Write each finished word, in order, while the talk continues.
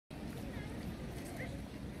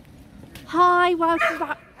Hi, welcome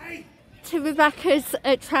back to Rebecca's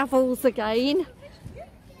Travels again.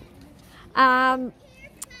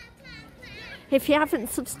 If you haven't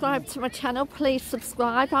subscribed to my channel, please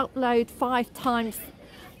subscribe. I upload 5 times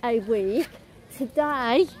a week.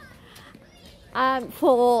 Today,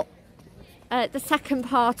 for the second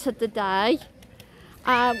part of the day,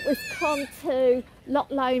 we've come to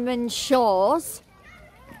Lomand Shores,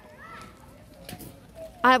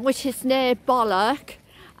 which is near Ballock,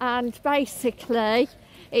 and basically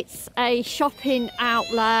it's a shopping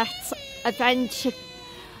outlet, adventure,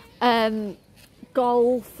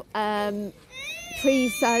 golf,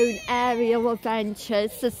 free-zone aerial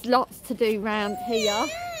adventures. There's lots to do around here.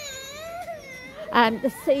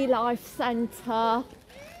 The Sea Life Centre.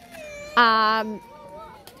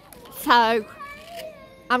 So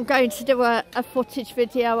I'm going to do a footage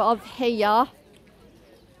video of here.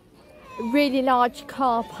 Really large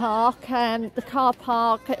car park, and the car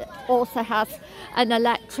park also has an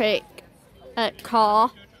electric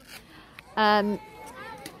car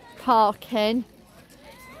parking.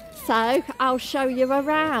 So I'll show you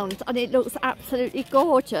around, and it looks absolutely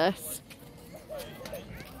gorgeous.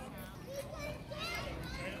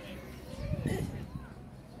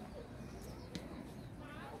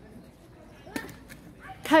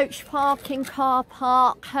 Coach parking, car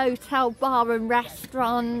park, hotel, bar and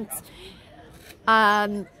restaurant,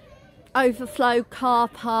 overflow car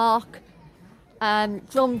park,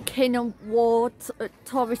 Drumkin Ward,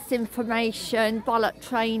 tourist information, Ballock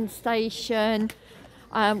train station,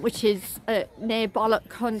 which is near Ballock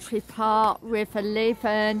Country Park, River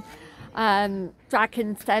Leven,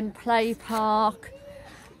 Dragon's Den Play Park,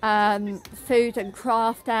 food and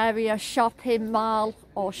craft area, shopping mall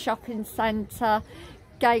or shopping centre,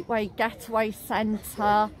 Gateway Getaway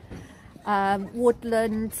Centre,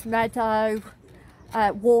 Woodland Meadow,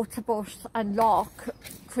 Waterbus and Lock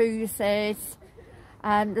cruises.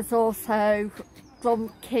 There's also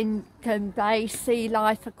Drumkin Bay Sea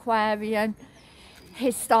Life Aquarium,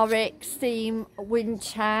 historic steam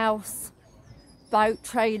winch house, boat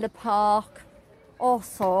trailer park, all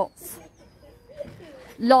sorts.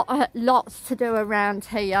 Lots to do around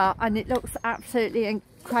here, and it looks absolutely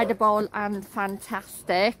incredible and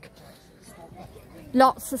fantastic.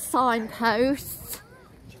 Lots of signposts.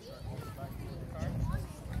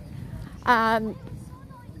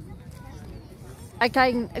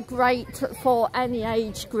 Again, great for any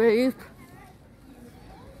age group.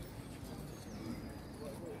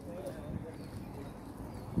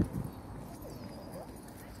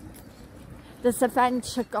 There's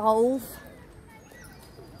adventure golf.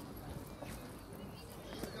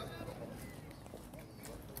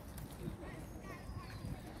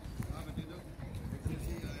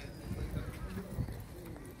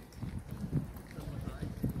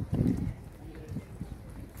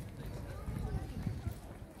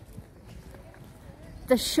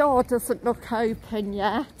 The shore doesn't look open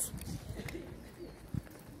yet.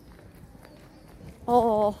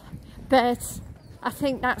 Oh, but I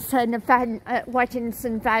think that's an event at Weddings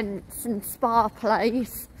and Events and Spa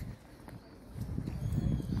place.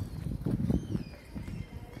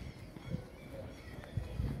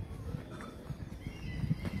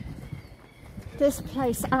 This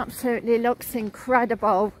place absolutely looks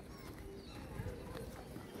incredible.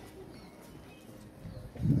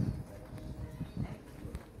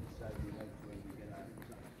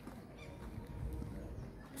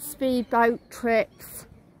 Speedboat trips.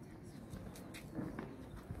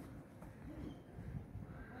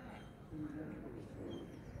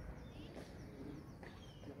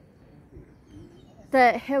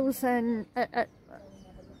 The hills and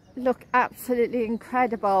look absolutely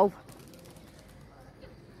incredible.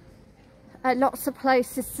 Lots of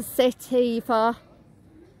places to sit either.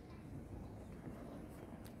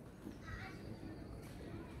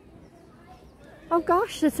 Oh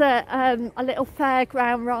gosh, there's a little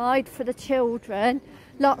fairground ride for the children.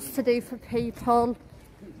 Lots to do for people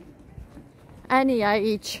any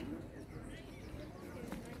age.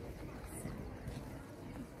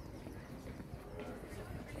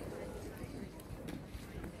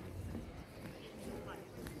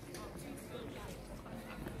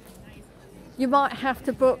 You might have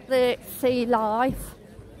to book the Sea Life.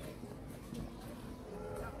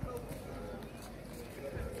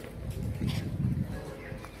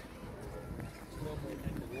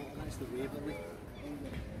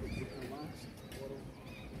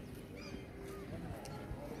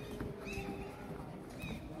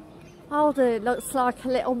 Oh, it looks like a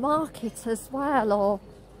little market as well, or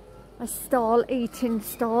a stall, eating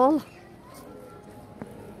stall.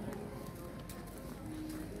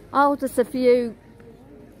 Oh, there's a view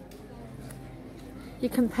You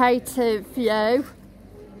can pay to view,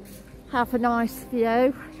 have a nice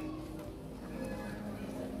view.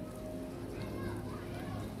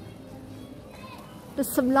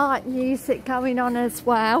 There's some light music going on as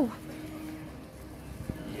well.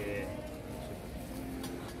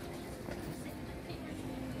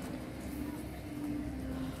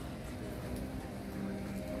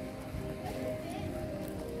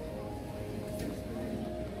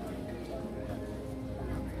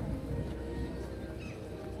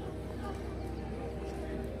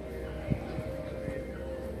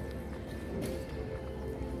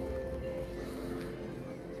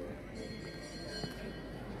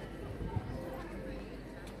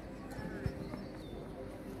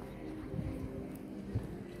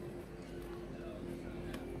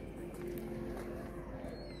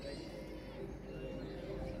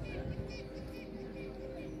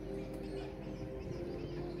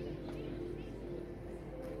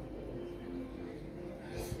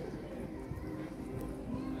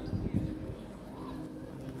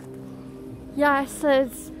 Yes,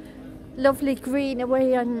 there's lovely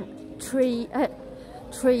greenery and trees.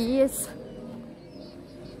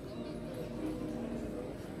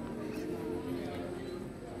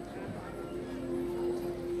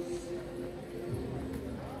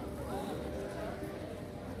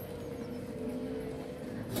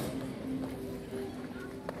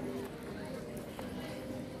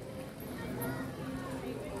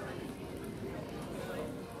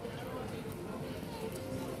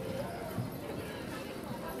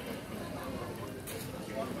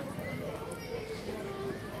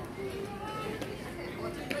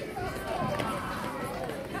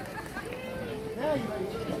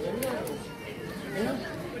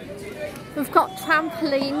 We've got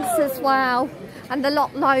trampolines as well, and the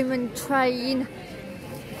Lomand train.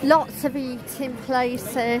 Lots of eating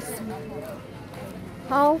places.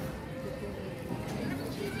 Oh,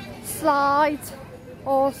 slide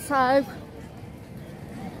also.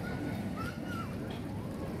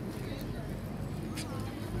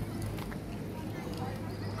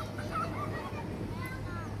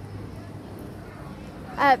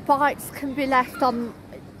 Bikes can be left on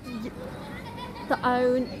the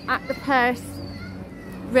own at the person's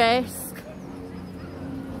risk.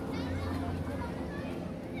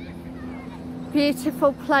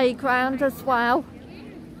 Beautiful playground as well,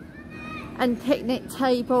 and picnic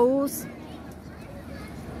tables.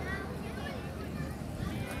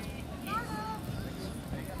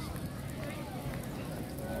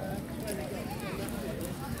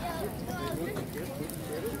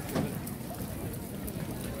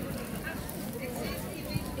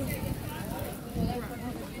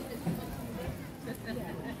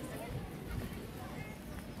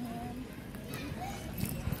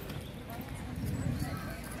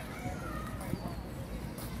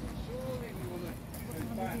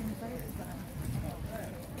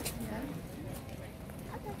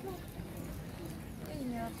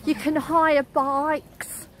 You can hire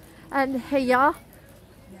bikes and here,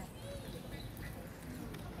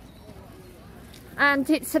 and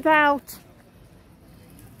it's about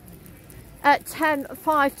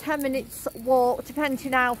 5-10 minutes walk,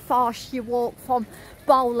 depending how fast you walk from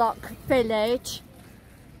Ballock village.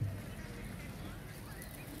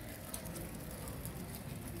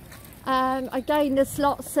 Again, there's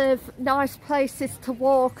lots of nice places to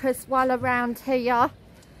walk as well around here.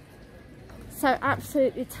 So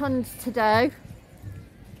absolutely tons to do.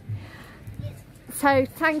 So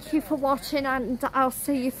thank you for watching, and I'll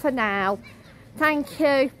see you for now. Thank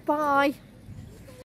you. Bye.